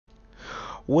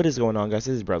What is going on, guys?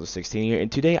 This is Brother16 here,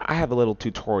 and today I have a little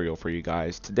tutorial for you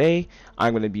guys. Today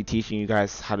I'm going to be teaching you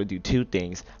guys how to do two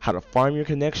things: how to farm your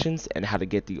connections and how to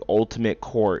get the ultimate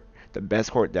court, the best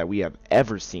court that we have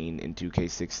ever seen in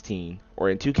 2K16,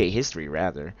 or in 2K history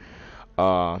rather.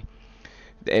 Uh,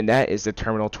 and that is the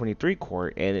Terminal 23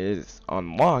 court, and it is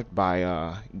unlocked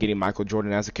by getting Michael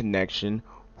Jordan as a connection,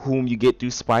 whom you get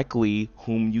through Spike Lee,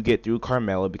 whom you get through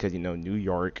Carmelo, because you know New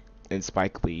York and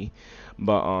Spike Lee.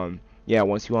 But yeah,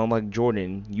 once you unlock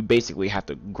Jordan, you basically have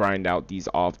to grind out these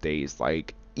off days.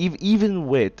 Like even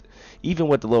with the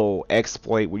little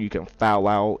exploit where you can foul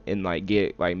out and like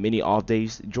get like many off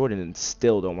days, Jordan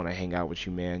still don't want to hang out with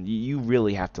you, man. You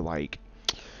really have to like.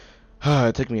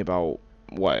 It took me about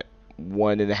what,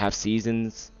 1.5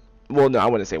 seasons. Well, no, I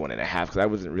wouldn't say 1.5 because I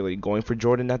wasn't really going for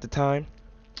Jordan at the time.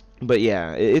 But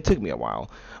yeah, it took me a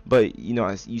while. But you know,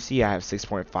 as you see, I have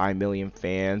 6.5 million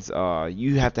fans.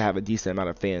 You have to have a decent amount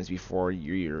of fans before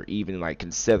you're even like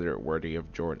considered worthy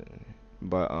of Jordan.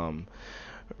 But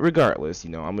regardless, you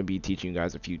know, I'm gonna be teaching you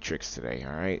guys a few tricks today.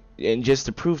 All right, and just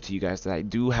to prove to you guys that I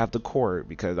do have the core,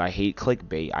 because I hate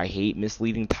clickbait, I hate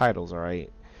misleading titles. All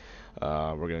right,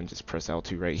 we're gonna just press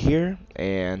L2 right here,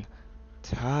 and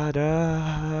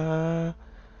ta-da!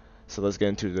 So let's get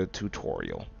into the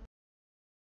tutorial.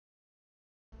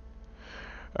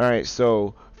 Alright,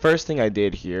 so first thing I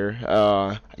did here,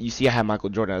 you see I have Michael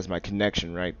Jordan as my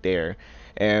connection right there.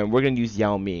 And we're going to use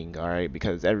Yao Ming, alright,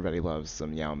 because everybody loves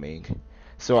some Yao Ming.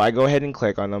 So I go ahead and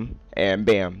click on him, and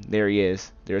bam, there he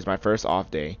is. There's my first off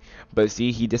day. But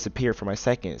see, he disappeared for my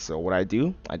second. So what I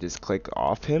do, I just click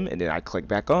off him, and then I click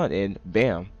back on, and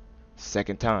bam,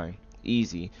 second time.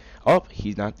 Easy. Oh,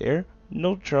 he's not there.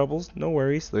 No troubles, no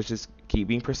worries. Let's just keep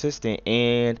being persistent,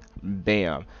 and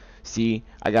bam. See,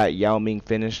 I got Yao Ming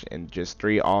finished in just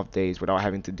 3 off days without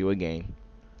having to do a game.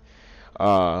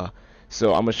 So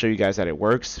I'm gonna show you guys that it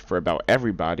works for about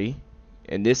everybody.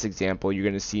 In this example, you're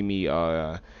gonna see me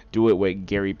do it with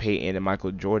Gary Payton and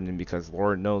Michael Jordan, because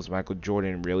Lord knows Michael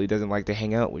Jordan really doesn't like to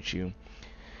hang out with you.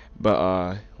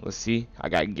 But let's see. I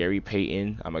got Gary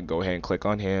Payton. I'm gonna go ahead and click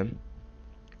on him.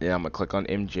 Then I'm gonna click on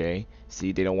MJ.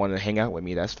 See, they don't want to hang out with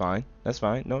me. That's fine. That's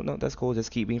fine. No, that's cool.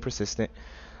 Just keep being persistent.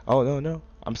 Oh, no,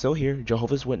 I'm still here.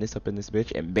 Jehovah's Witness up in this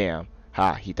bitch, and bam.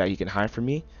 Ha, he thought he can hide from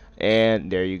me,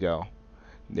 and there you go.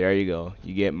 There you go.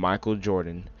 You get Michael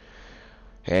Jordan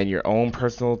and your own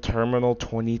personal Terminal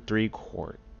 23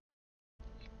 court.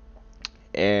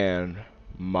 And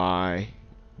my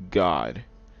God,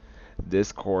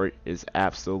 this court is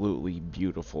absolutely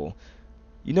beautiful.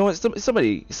 You know what?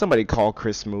 Somebody call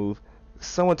Chris Move.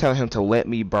 Someone tell him to let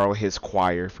me borrow his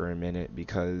choir for a minute,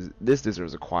 because this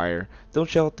deserves a choir.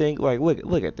 Don't y'all think? Like,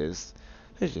 look at this.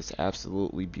 It's just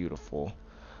absolutely beautiful.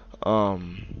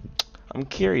 I'm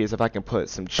curious if I can put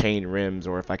some chain rims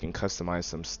or if I can customize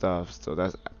some stuff. So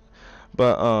that's.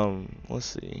 But let's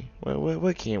see.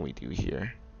 What can we do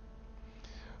here?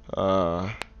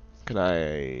 Can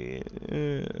I?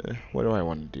 What do I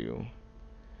want to do?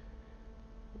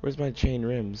 Where's my chain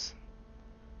rims?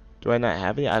 Do I not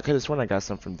have any? I could have sworn I got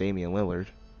some from Damian Lillard.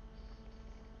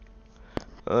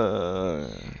 My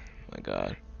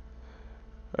God.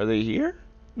 Are they here?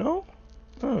 No?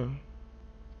 Oh.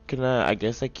 Can I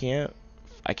guess I can't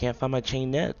find my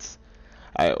chain nets.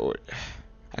 I could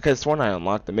have sworn I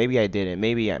unlocked them. Maybe I didn't.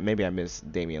 Maybe I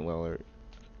missed Damian Lillard.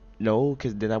 No,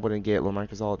 because then I wouldn't get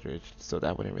LaMarcus Aldridge, so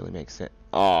that wouldn't really make sense.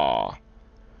 Aw.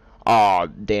 Aw,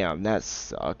 damn, that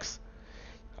sucks.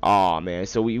 Aw, man,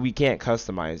 so we can't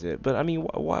customize it. But I mean,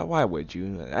 why would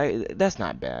you? That's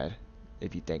not bad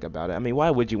if you think about it. I mean,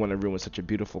 why would you want to ruin such a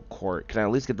beautiful court? Can I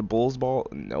at least get the Bulls ball?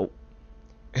 Nope.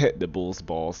 The Bulls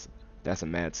balls. That's a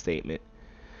mad statement.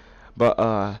 But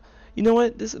you know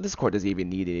what? This court doesn't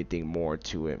even need anything more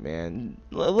to it, man.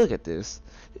 Look at this.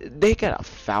 They got a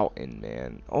fountain,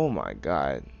 man. Oh my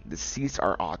God. The seats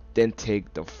are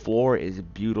authentic. The floor is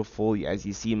beautiful. As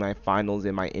you see my finals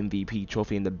and my MVP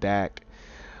trophy in the back.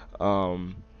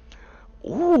 Ooh,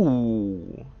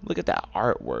 look at that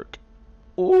artwork.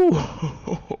 Ooh,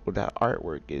 that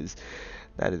artwork is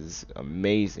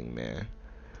amazing, man.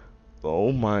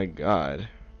 Oh my God.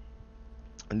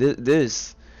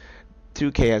 This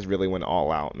 2K has really went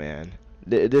all out, man.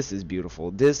 This is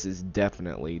beautiful. This is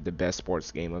definitely the best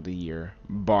sports game of the year,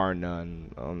 bar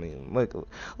none. I mean, look.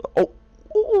 Oh,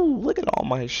 ooh, look at all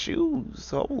my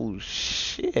shoes. Oh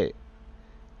shit.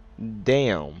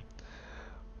 Damn.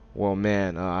 Well,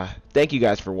 man, thank you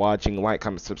guys for watching. Like,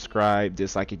 comment, subscribe,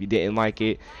 dislike if you didn't like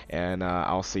it, and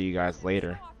I'll see you guys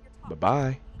later.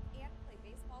 Bye-bye.